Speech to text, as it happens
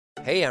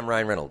Hey, I'm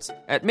Ryan Reynolds.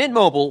 At Mint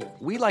Mobile,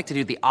 we like to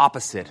do the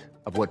opposite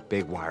of what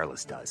Big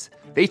Wireless does.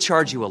 They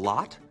charge you a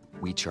lot,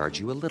 we charge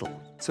you a little.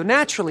 So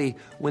naturally,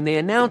 when they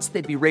announced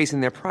they'd be raising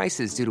their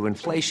prices due to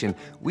inflation,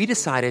 we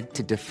decided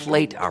to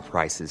deflate our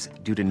prices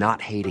due to not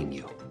hating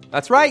you.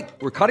 That's right.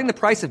 We're cutting the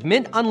price of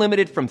Mint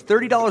Unlimited from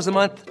 $30 a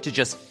month to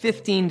just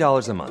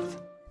 $15 a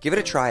month. Give it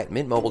a try at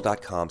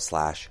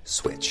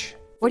mintmobile.com/switch.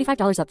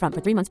 $45 up front for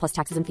 3 months plus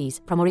taxes and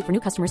fees. Promo rate for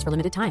new customers for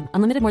limited time.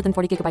 Unlimited more than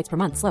 40 gigabytes per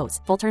month. Slows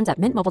full terms at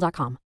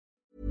mintmobile.com.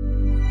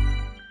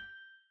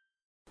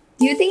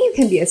 Do you think you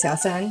can be a 小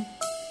三?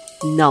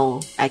 No,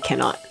 I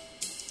cannot.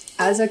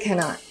 I also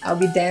cannot. I'll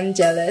be damn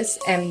jealous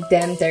and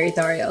damn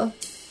territorial.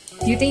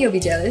 Do you think you'll be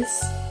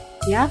jealous?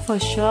 Yeah, for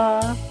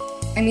sure.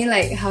 I mean,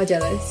 like, how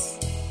jealous?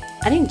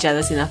 I think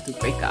jealous enough to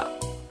break up.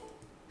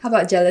 How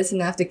about jealous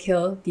enough to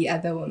kill the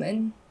other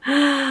woman?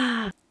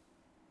 Hi,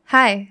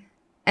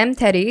 I'm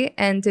Teddy,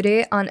 and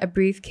today on A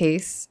Brief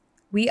Case,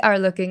 we are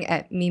looking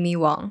at Mimi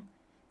Wong,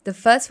 the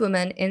first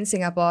woman in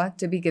Singapore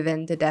to be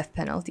given the death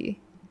penalty.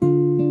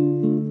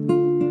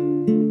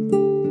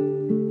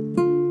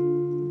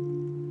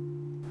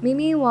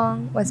 Mimi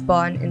Wong was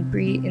born in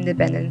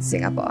pre-independence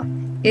Singapore.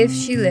 If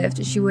she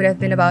lived, she would have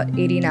been about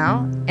 80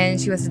 now, and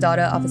she was the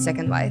daughter of a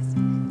second wife.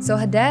 So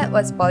her dad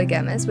was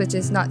polygamous, which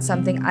is not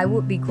something I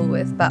would be cool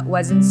with, but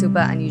wasn't super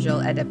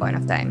unusual at that point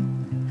of time.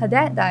 Her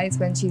dad dies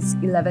when she's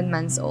 11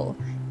 months old,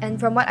 and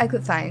from what I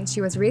could find, she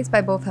was raised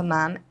by both her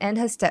mom and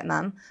her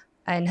stepmom,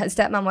 and her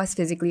stepmom was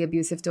physically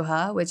abusive to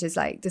her, which is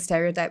like the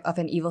stereotype of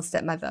an evil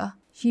stepmother.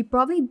 She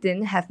probably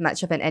didn't have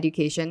much of an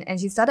education, and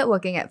she started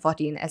working at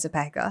 14 as a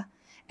packer.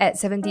 At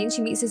 17,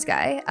 she meets this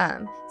guy,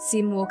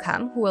 Sim Woo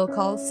Kam, who we'll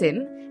call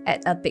Sim,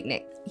 at a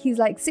picnic. He's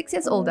like 6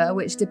 years older,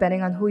 which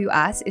depending on who you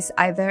ask is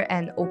either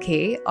an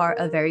okay or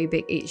a very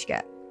big age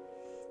gap.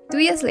 2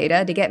 years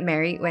later, they get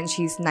married when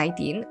she's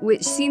 19,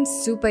 which seems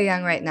super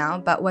young right now,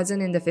 but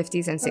wasn't in the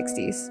 50s and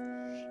 60s.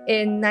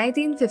 In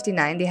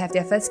 1959, they have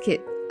their first kid,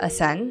 a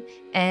son,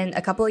 and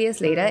a couple years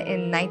later,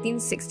 in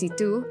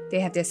 1962, they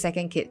have their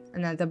second kid,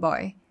 another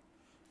boy.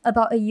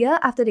 About a year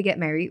after they get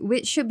married,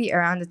 which should be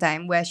around the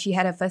time where she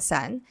had her first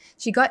son,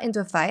 she got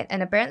into a fight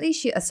and apparently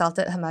she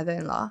assaulted her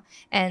mother-in-law.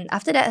 And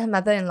after that, her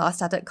mother-in-law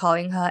started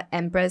calling her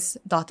Empress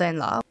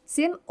daughter-in-law.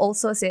 Sim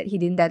also said he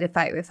didn't dare to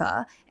fight with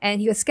her, and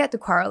he was scared to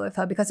quarrel with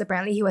her because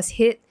apparently he was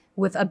hit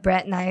with a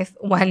bread knife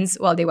once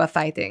while they were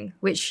fighting,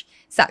 which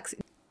sucks.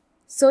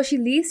 So she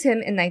leaves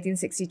him in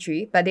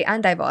 1963, but they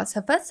aren't divorced.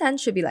 Her first son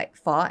should be like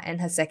 4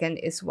 and her second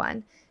is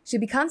 1. She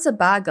becomes a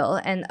bar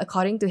girl, and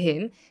according to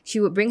him,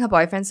 she would bring her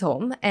boyfriends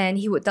home and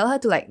he would tell her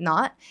to like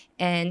not,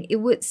 and it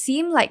would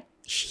seem like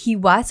he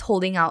was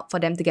holding out for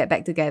them to get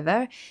back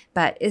together,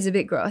 but it's a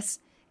bit gross.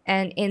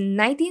 And in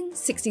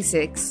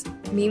 1966,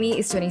 Mimi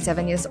is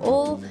 27 years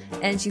old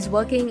and she's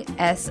working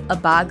as a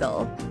bar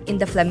girl in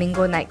the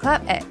Flamingo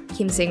nightclub at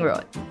Kim Seng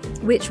Road,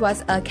 which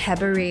was a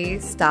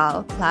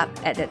cabaret-style club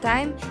at that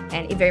time,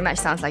 and it very much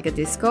sounds like a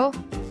disco.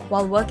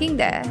 While working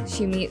there,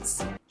 she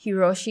meets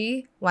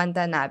Hiroshi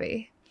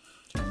Watanabe.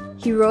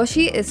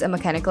 Hiroshi is a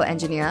mechanical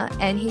engineer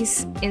and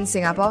he's in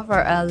Singapore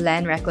for a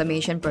land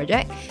reclamation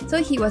project.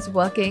 So he was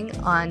working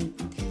on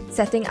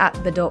setting up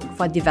Bedok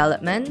for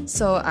development.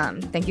 So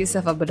thank you,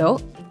 sir, for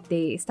Bedok.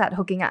 They start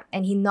hooking up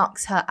and he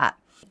knocks her up.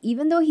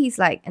 Even though he's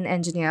like an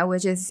engineer,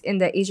 which is in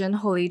the Asian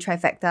holy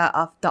trifecta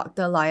of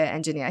doctor, lawyer,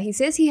 engineer, he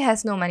says he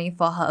has no money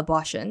for her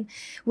abortion,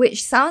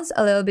 which sounds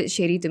a little bit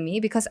shady to me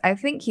because I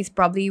think he's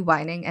probably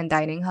whining and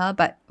dining her,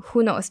 but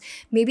who knows?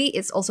 Maybe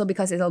it's also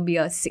because it'll be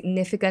a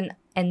significant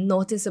and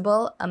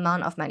noticeable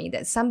amount of money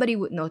that somebody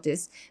would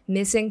notice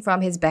missing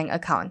from his bank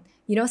account.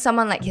 You know,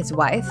 someone like his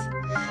wife.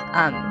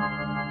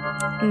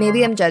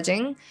 Maybe I'm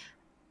judging.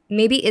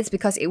 Maybe it's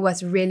because it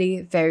was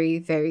really very,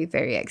 very,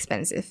 very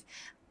expensive.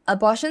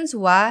 Abortions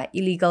were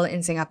illegal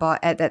in Singapore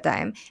at that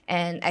time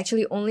and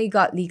actually only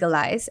got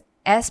legalized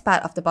as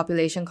part of the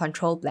population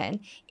control plan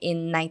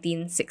in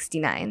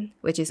 1969,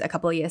 which is a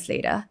couple years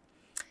later.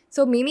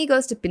 So Mimi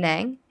goes to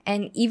Penang,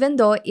 and even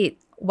though it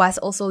was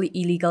also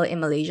illegal in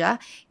Malaysia,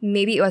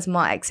 maybe it was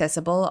more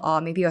accessible or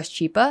maybe it was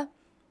cheaper.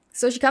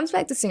 So she comes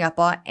back to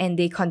Singapore and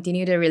they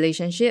continue the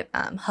relationship,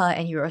 her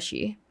and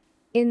Hiroshi.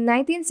 In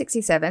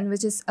 1967,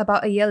 which is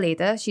about a year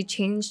later, she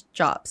changed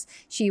jobs.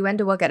 She went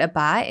to work at a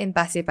bar in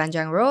Pasir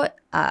Panjang Road,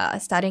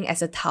 starting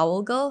as a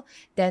towel girl,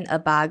 then a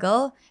bar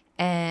girl,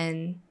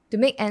 and to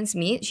make ends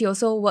meet, she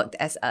also worked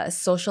as a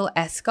social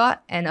escort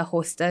and a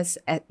hostess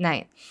at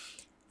night.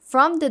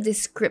 From the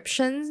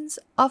descriptions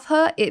of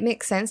her, it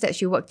makes sense that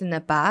she worked in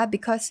a bar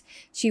because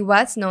she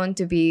was known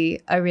to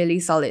be a really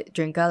solid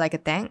drinker, like a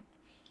tank.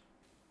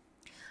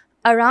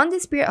 Around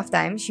this period of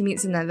time, she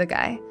meets another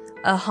guy,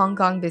 a Hong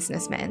Kong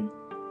businessman.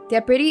 They're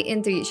pretty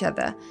into each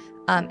other.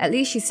 At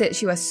least she said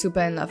she was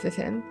super in love with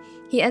him.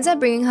 He ends up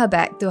bringing her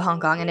back to Hong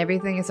Kong and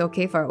everything is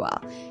okay for a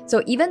while.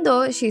 So even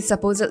though she's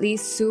supposedly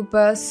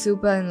super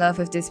in love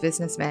with this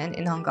businessman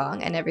in Hong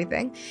Kong and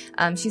everything,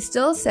 she's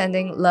still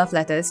sending love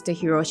letters to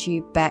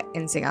Hiroshi back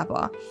in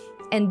Singapore.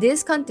 And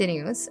this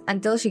continues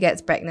until she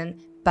gets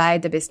pregnant by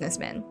the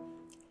businessman.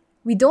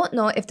 We don't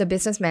know if the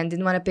businessman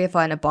didn't want to pay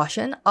for an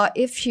abortion or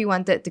if she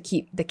wanted to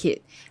keep the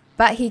kid,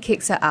 but he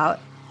kicks her out.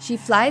 She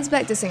flies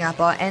back to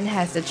Singapore and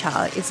has the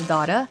child. It's a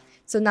daughter.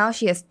 So now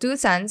she has 2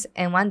 sons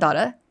and 1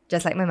 daughter,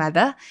 just like my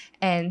mother,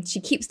 and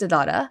she keeps the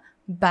daughter,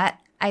 but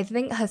I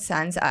think her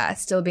sons are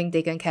still being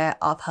taken care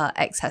of her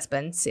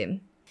ex-husband,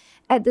 Sim.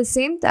 At the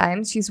same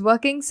time, she's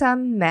working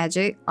some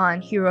magic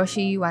on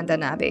Hiroshi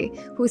Watanabe,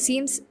 who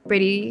seems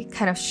pretty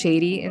kind of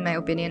shady in my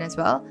opinion as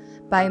well.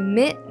 By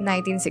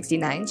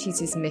mid-1969, she's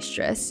his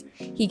mistress.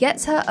 He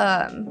gets her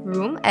a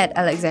room at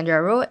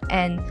Alexandria Road,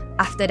 and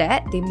after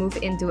that, they move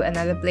into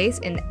another place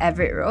in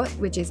Everett Road,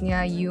 which is near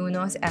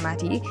Eunos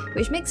MRT,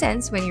 which makes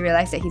sense when you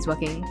realize that he's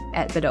working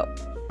at Bedok.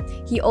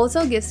 He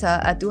also gives her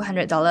a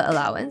 $200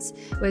 allowance,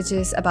 which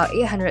is about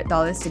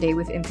 $800 today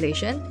with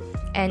inflation,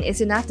 and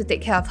it's enough to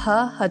take care of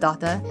her, her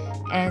daughter,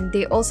 and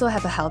they also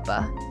have a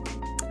helper.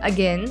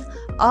 Again,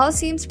 all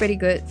seems pretty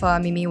good for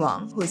Mimi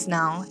Wong, who's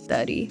now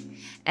 30.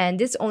 And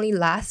this only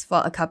lasts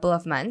for a couple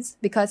of months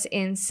because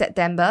in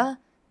September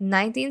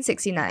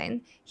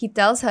 1969, he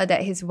tells her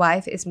that his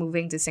wife is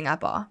moving to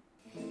Singapore.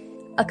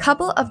 A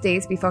couple of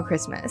days before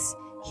Christmas,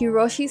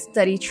 Hiroshi's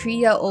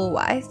 33-year-old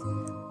wife,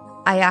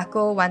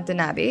 Ayako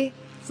Watanabe,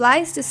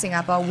 flies to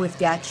Singapore with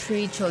their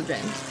 3 children.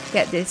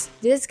 Get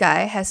this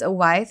guy has a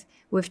wife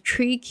with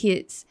 3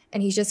 kids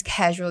and he's just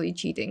casually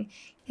cheating.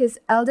 His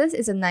eldest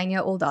is a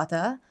 9-year-old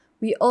daughter.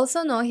 We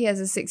also know he has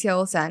a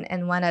 6-year-old son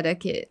and 1 other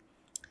kid.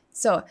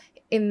 So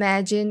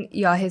imagine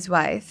you're his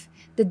wife.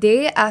 The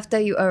day after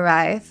you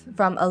arrive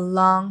from a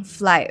long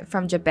flight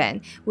from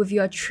Japan with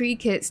your 3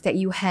 kids that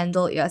you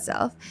handled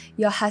yourself,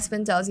 your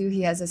husband tells you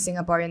he has a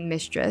Singaporean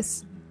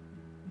mistress.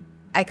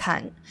 I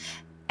can't.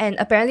 And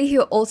apparently he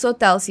also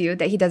tells you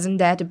that he doesn't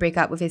dare to break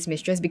up with his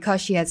mistress because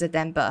she has a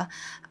temper.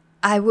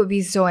 I would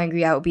be so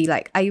angry. I would be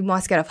like, are you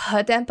more scared of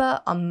her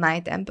temper or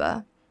my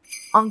temper?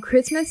 On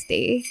Christmas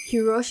Day,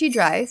 Hiroshi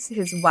drives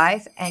his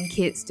wife and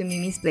kids to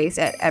Mimi's place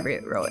at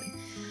Everett Road.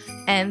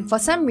 And for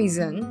some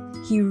reason,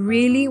 he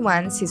really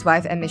wants his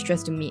wife and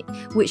mistress to meet,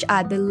 which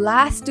are the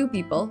last 2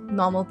 people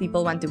normal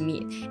people want to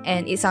meet.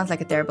 And it sounds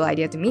like a terrible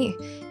idea to me.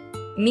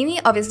 Mimi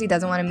obviously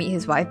doesn't want to meet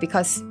his wife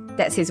because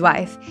that's his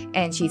wife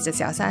and she's the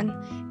xiaosan.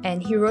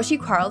 And Hiroshi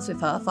quarrels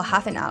with her for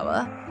half an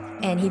hour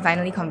and he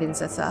finally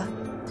convinces her.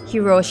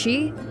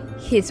 Hiroshi,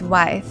 his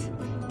wife,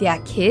 their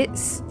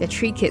kids, their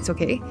 3 kids,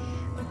 okay?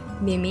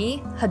 Mimi,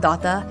 her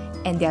daughter,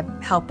 and their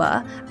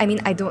helper. I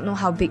mean, I don't know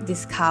how big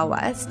this car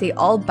was. They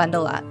all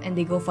bundle up and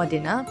they go for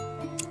dinner.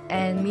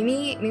 And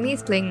Mimi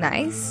is playing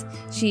nice.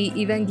 She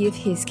even gives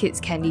his kids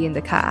candy in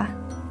the car.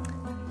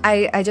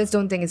 I just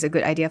don't think it's a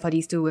good idea for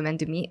these 2 women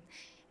to meet.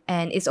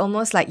 And it's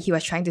almost like he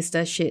was trying to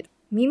stir shit.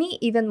 Mimi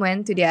even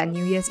went to their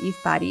New Year's Eve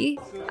party,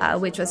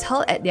 which was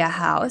held at their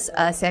house,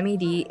 Semi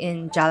D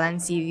in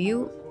Jalan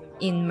Seaview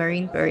in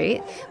Marine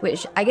Parade,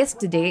 which I guess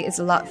today is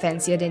a lot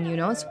fancier than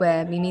Eunos,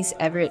 where Mimi's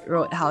Everett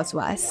Road house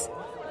was.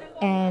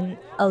 And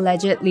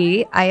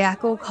allegedly,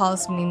 Ayako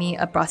calls Mimi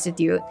a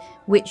prostitute,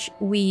 which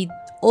we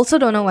also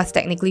don't know was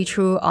technically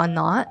true or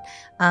not,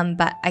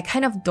 but I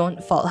kind of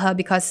don't fault her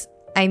because,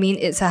 I mean,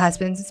 it's her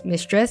husband's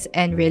mistress,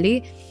 and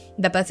really,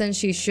 the person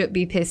she should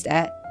be pissed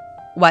at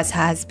was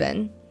her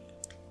husband.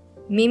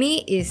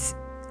 Mimi is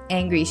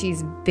angry.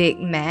 She's big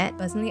mad.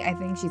 Personally, I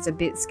think she's a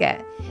bit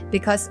scared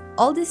because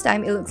all this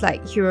time it looks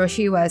like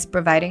Hiroshi was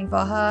providing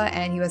for her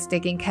and he was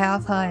taking care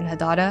of her and her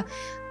daughter.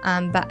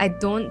 But I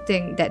don't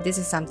think that this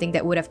is something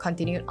that would have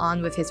continued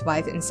on with his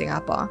wife in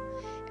Singapore.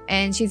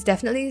 And she's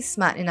definitely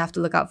smart enough to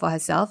look out for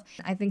herself.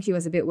 I think she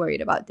was a bit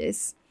worried about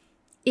this.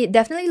 It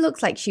definitely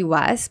looks like she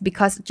was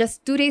because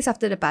just 2 days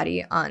after the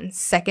party on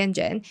 2nd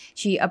Jan,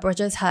 she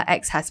approaches her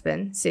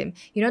ex-husband, Sim.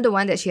 You know, the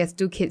one that she has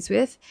 2 kids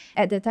with?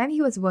 At the time,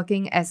 he was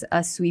working as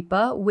a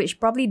sweeper, which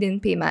probably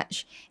didn't pay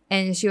much.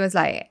 And she was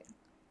like,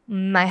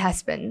 my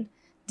husband,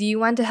 do you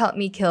want to help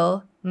me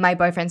kill my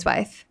boyfriend's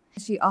wife?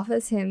 She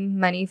offers him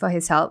money for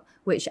his help,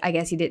 which I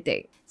guess he did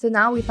take. So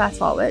now we fast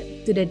forward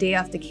to the day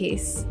of the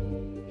case.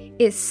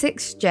 It's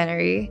 6th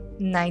January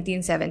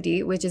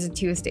 1970, which is a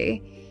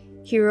Tuesday.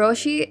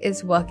 Hiroshi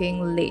is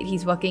working late.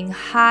 He's working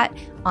hard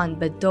on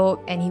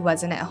Bedok and he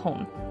wasn't at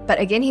home.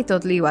 But again, he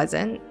totally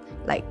wasn't,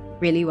 like,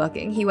 really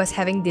working. He was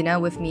having dinner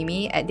with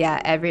Mimi at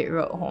their Everett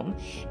Road home.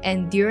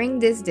 And during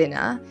this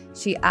dinner,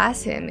 she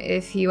asked him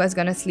if he was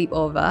gonna sleep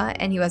over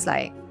and he was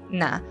like,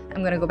 nah,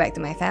 I'm gonna go back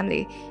to my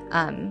family.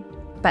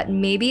 But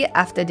maybe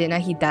after dinner,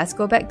 he does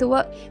go back to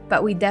work.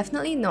 But we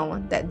definitely know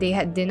that they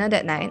had dinner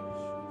that night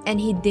and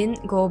he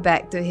didn't go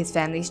back to his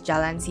family's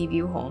Jalan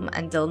Seaview home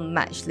until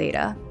much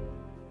later.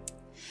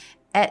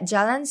 At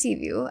Jalan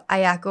Seaview,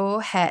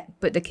 Ayako had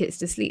put the kids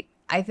to sleep.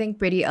 I think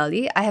pretty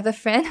early. I have a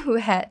friend who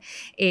had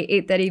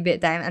a 8:30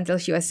 bedtime until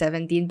she was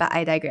 17, but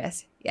I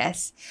digress.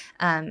 Yes.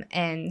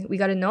 And we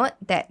got to note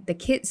that the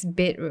kids'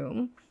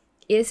 bedroom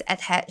is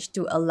attached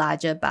to a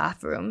larger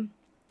bathroom.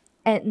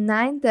 At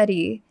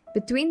 9:30,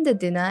 between the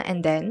dinner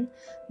and then,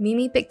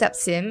 Mimi picked up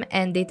Sim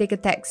and they take a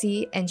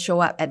taxi and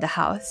show up at the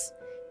house.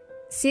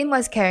 Sim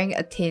was carrying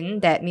a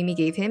tin that Mimi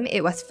gave him.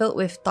 It was filled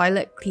with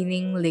toilet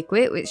cleaning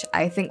liquid, which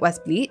I think was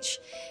bleach,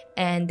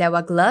 and there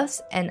were gloves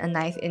and a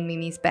knife in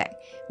Mimi's bag,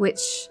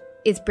 which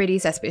is pretty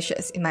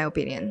suspicious in my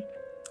opinion.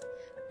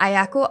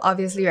 Ayako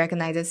obviously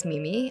recognizes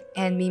Mimi,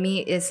 and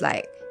Mimi is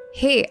like,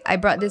 "Hey, I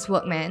brought this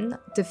workman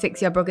to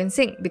fix your broken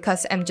sink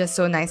because I'm just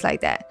so nice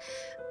like that."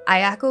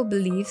 Ayako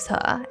believes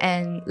her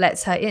and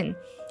lets her in.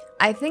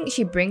 I think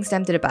she brings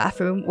them to the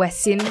bathroom where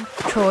Sim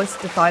throws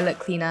the toilet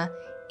cleaner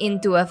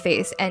into her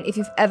face, and if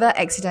you've ever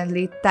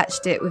accidentally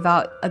touched it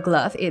without a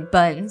glove, it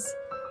burns.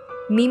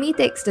 Mimi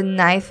takes the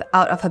knife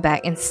out of her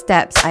bag and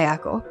stabs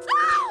Ayako.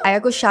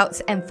 Ayako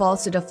shouts and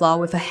falls to the floor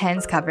with her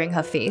hands covering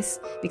her face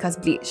because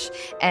bleach,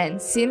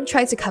 and Sim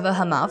tries to cover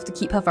her mouth to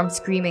keep her from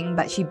screaming,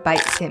 but she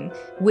bites him,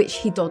 which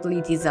he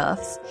totally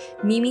deserves.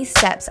 Mimi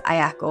stabs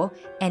Ayako,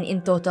 and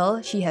in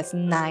total, she has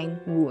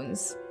 9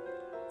 wounds.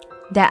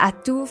 There are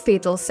 2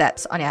 fatal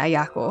stabs on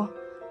Ayako.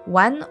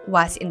 One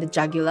was in the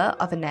jugular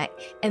of her neck,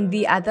 and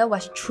the other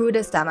was through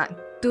the stomach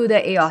to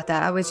the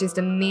aorta, which is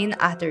the main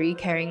artery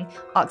carrying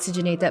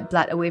oxygenated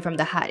blood away from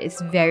the heart.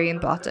 It's very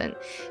important.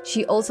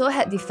 She also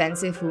had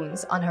defensive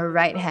wounds on her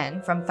right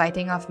hand from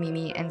fighting off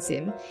Mimi and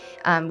Sim,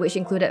 which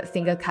included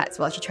finger cuts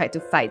while she tried to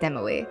fight them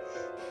away.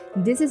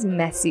 This is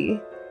messy.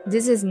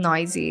 This is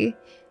noisy.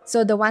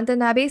 So the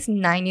Watanabe's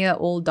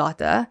 9-year-old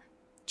daughter,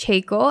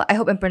 Cheiko, I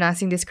hope I'm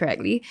pronouncing this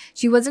correctly,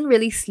 she wasn't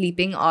really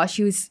sleeping, or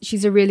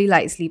she's a really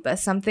light sleeper,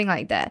 something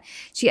like that.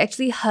 She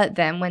actually heard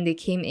them when they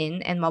came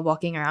in and were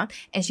walking around,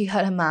 and she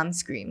heard her mom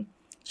scream.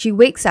 She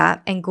wakes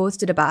up and goes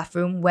to the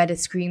bathroom where the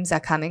screams are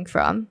coming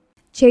from.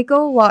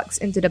 Cheiko walks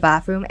into the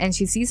bathroom and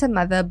she sees her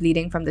mother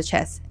bleeding from the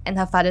chest and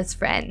her father's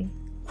friend,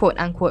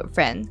 quote-unquote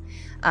friend.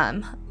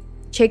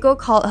 Cheiko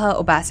called her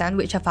Obasan,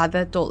 which her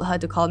father told her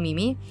to call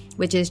Mimi,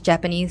 which is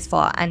Japanese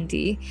for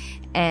auntie,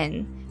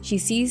 and she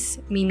sees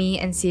Mimi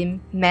and Sim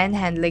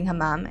manhandling her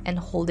mom and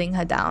holding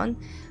her down,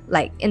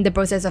 like in the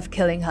process of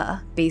killing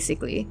her,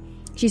 basically.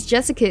 She's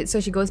just a kid, so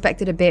she goes back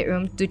to the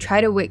bedroom to try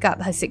to wake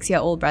up her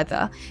 6-year-old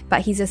brother,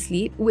 but he's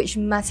asleep, which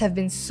must have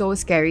been so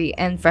scary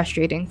and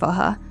frustrating for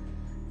her.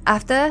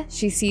 After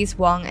she sees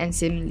Wong and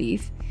Sim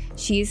leave,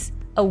 she's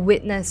a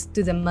witness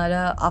to the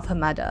murder of her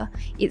mother.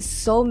 It's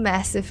so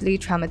massively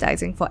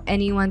traumatizing for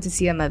anyone to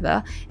see a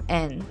mother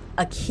and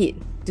a kid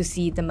to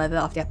see the murder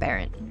of their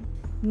parent.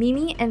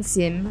 Mimi and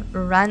Sim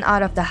run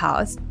out of the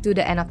house to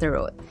the end of the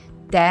road.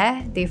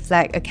 There, they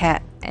flag a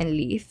cab and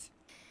leave.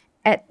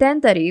 At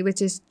 10:30,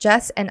 which is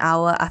just an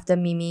hour after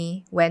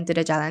Mimi went to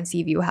the Jalan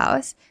Seaview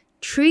house,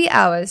 3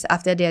 hours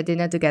after their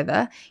dinner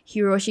together,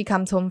 Hiroshi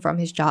comes home from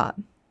his job.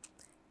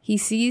 He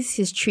sees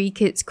his 3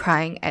 kids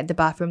crying at the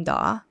bathroom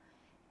door,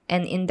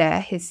 and in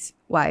there, his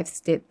wife's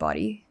dead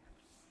body.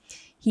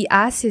 He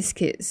asks his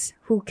kids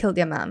who killed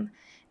their mom,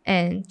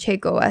 and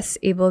Cheiko was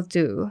able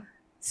to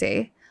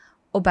say,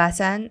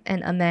 Obasan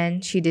and a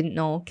man she didn't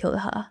know killed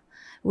her,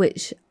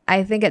 which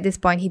I think at this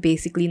point he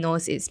basically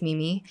knows it's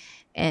Mimi,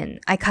 and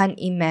I can't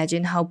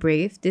imagine how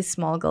brave this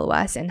small girl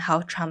was and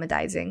how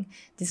traumatizing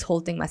this whole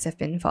thing must have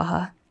been for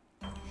her.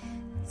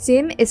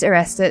 Sim is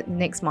arrested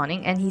next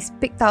morning and he's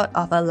picked out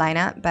of a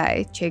lineup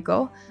by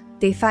Cheiko.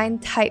 They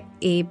find type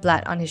A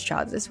blood on his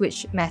trousers,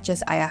 which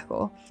matches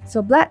Ayako.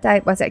 So blood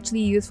type was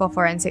actually used for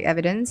forensic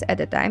evidence at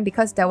the time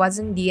because there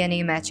wasn't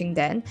DNA matching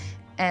then.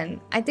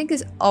 And I think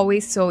it's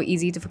always so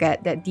easy to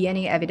forget that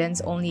DNA evidence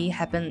only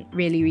happened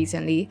really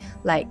recently,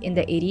 like in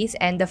the 80s.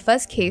 And the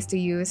first case to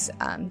use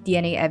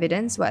DNA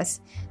evidence was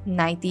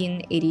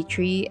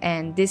 1983,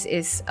 and this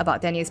is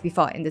about 10 years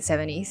before, in the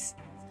 70s.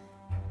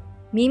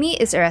 Mimi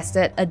is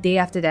arrested a day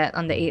after that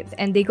on the 8th,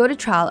 and they go to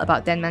trial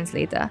about 10 months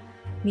later.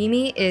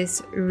 Mimi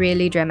is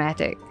really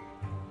dramatic.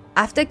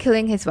 After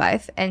killing his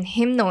wife and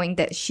him knowing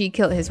that she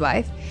killed his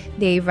wife,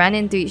 they run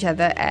into each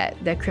other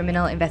at the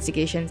Criminal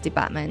Investigations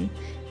Department.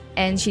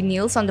 And she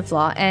kneels on the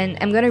floor, and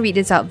I'm gonna read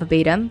this out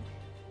verbatim,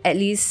 at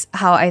least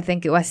how I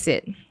think it was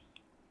said.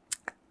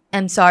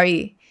 I'm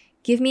sorry.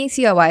 Give me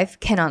see your wife,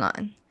 can or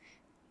not?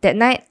 That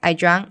night, I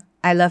drank,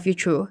 I love you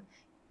true.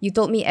 You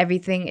told me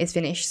everything is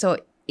finished. So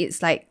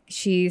it's like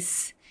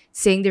she's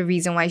saying the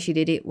reason why she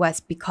did it was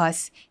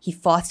because he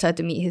forced her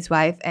to meet his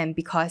wife and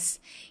because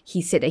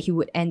he said that he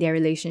would end their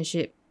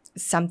relationship,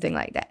 something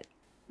like that.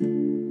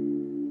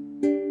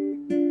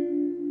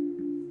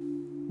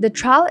 The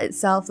trial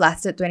itself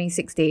lasted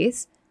 26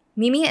 days.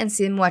 Mimi and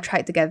Sim were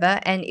tried together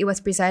and it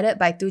was presided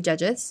by 2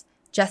 judges,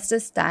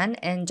 Justice Tan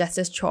and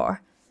Justice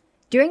Chor.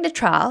 During the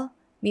trial,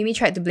 Mimi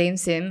tried to blame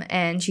Sim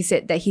and she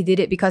said that he did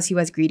it because he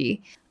was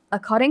greedy.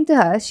 According to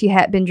her, she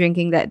had been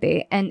drinking that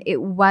day and it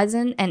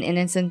wasn't an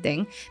innocent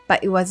thing,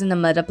 but it wasn't a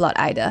murder plot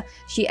either.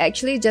 She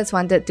actually just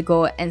wanted to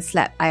go and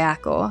slap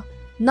Ayako.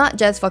 Not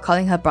just for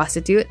calling her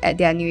prostitute at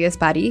their New Year's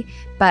party,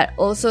 but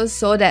also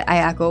so that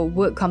Ayako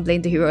would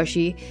complain to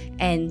Hiroshi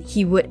and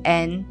he would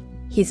end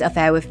his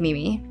affair with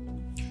Mimi.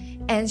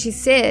 And she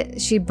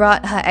said she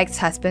brought her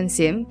ex-husband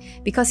Sim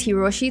because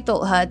Hiroshi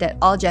told her that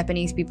all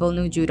Japanese people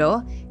knew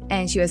judo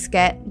and she was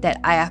scared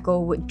that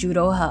Ayako would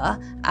judo her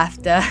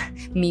after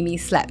Mimi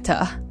slapped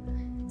her.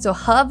 So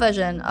her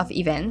version of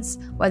events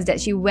was that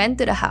she went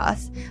to the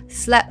house,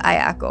 slapped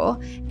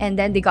Ayako, and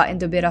then they got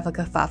into a bit of a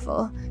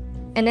kerfuffle.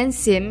 And then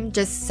Sim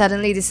just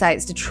suddenly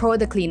decides to throw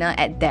the cleaner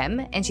at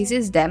them, and she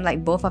says them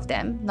like both of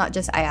them, not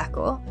just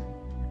Ayako.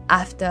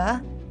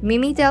 After,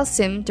 Mimi tells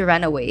Sim to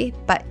run away,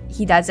 but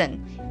he doesn't,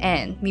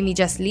 and Mimi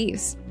just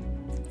leaves.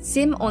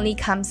 Sim only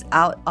comes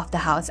out of the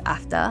house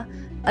after.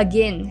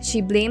 Again,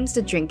 she blames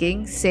the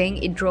drinking,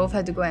 saying it drove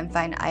her to go and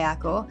find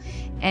Ayako,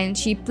 and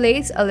she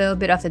plays a little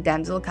bit of the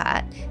damsel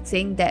card,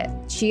 saying that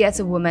she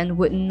as a woman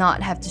would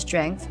not have the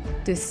strength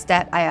to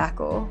stab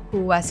Ayako,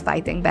 who was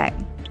fighting back.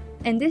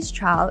 And this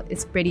trial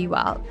is pretty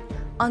wild.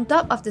 On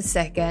top of the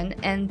second,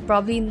 and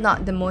probably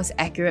not the most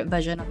accurate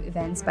version of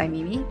events by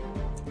Mimi,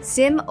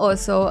 Sim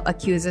also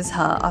accuses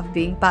her of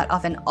being part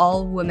of an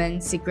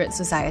all-woman secret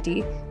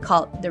society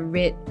called the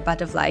Red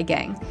Butterfly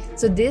Gang.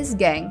 So this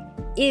gang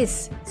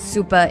is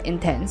super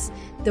intense.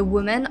 The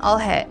women all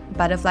had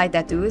butterfly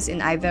tattoos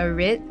in either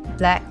red,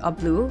 black, or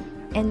blue,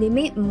 and they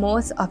made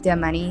most of their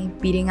money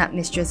beating up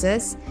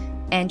mistresses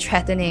and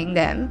threatening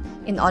them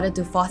in order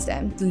to force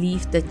them to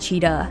leave the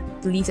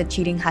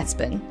cheating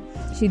husband.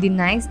 She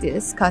denies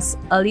this because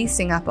early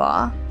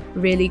Singapore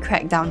really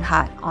cracked down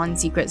hard on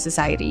secret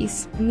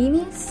societies.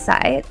 Mimi's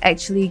side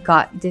actually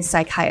got this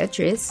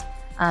psychiatrist,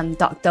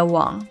 Dr.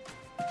 Wong.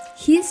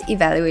 His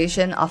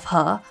evaluation of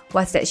her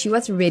was that she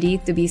was ready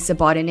to be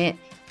subordinate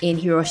in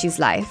Hiroshi's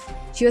life.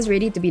 She was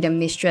ready to be the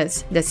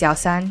mistress, the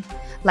xiaosan,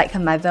 like her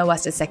mother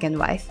was the second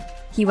wife.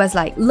 He was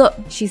like, look,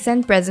 she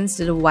sent presents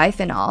to the wife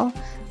and all,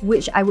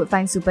 which I would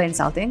find super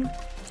insulting.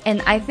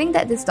 And I think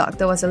that this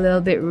doctor was a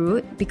little bit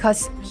rude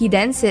because he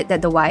then said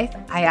that the wife,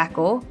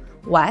 Ayako,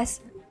 was,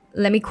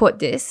 let me quote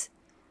this,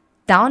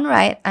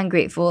 downright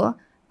ungrateful,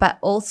 but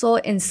also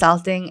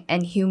insulting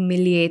and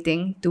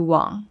humiliating to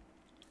Wong.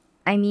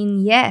 I mean,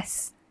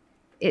 yes,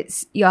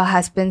 it's your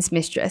husband's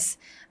mistress.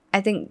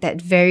 I think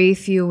that very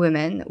few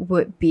women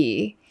would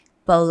be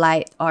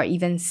polite or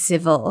even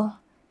civil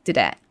to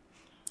that.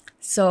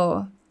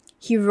 So,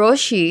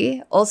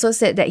 Hiroshi also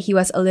said that he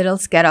was a little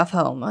scared of her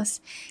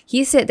almost.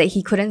 He said that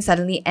he couldn't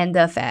suddenly end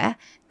the affair,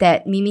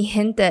 that Mimi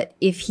hinted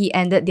if he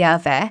ended their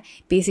affair,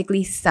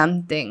 basically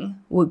something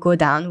would go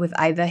down with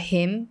either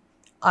him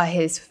or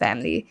his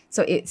family.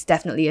 So it's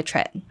definitely a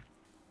threat.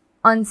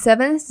 On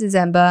 7th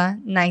December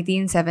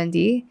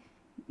 1970,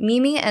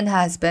 Mimi and her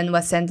husband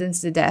were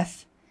sentenced to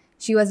death.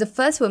 She was the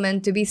first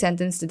woman to be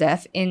sentenced to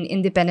death in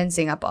independent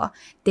Singapore.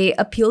 They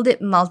appealed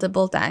it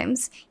multiple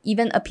times,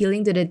 even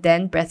appealing to the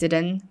then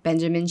president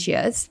Benjamin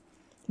Sheares,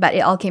 but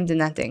it all came to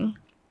nothing.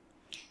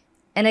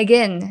 And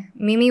again,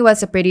 Mimi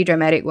was a pretty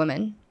dramatic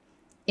woman.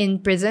 In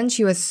prison,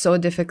 she was so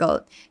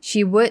difficult.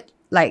 She would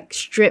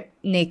strip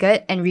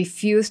naked and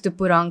refuse to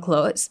put on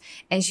clothes,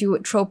 and she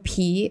would throw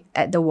pee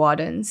at the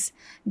wardens.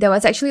 There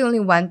was actually only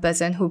one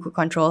person who could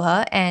control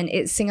her, and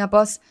it's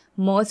Singapore's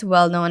most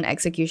well-known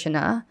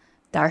executioner,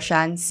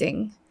 Darshan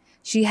Singh.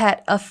 She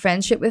had a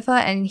friendship with her,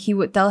 and he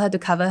would tell her to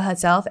cover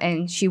herself,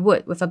 and she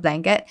would with a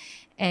blanket,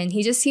 and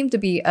he just seemed to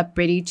be a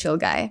pretty chill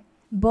guy.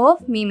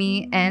 Both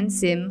Mimi and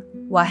Sim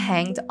were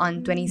hanged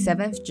on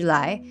 27th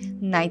July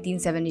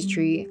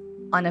 1973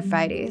 on a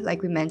Friday,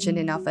 like we mentioned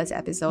in our first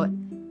episode,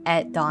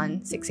 at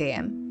dawn 6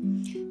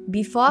 a.m.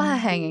 Before her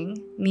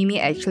hanging, Mimi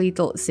actually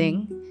told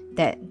Singh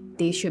that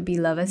they should be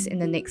lovers in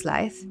the next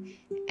life,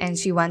 and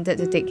she wanted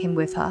to take him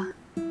with her.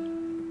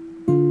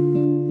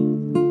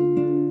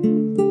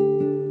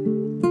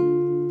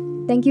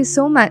 Thank you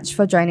so much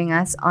for joining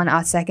us on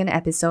our second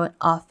episode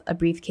of A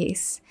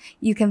Briefcase.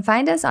 You can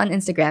find us on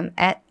Instagram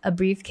at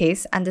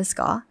 @abriefcase_.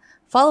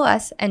 Follow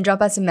us and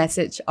drop us a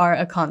message or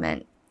a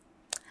comment.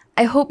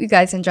 I hope you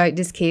guys enjoyed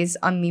this case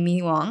on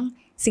Mimi Wong,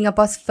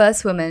 Singapore's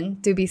first woman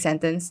to be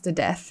sentenced to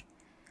death.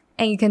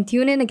 And you can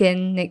tune in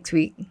again next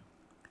week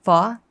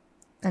for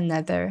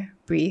another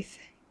brief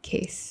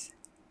case.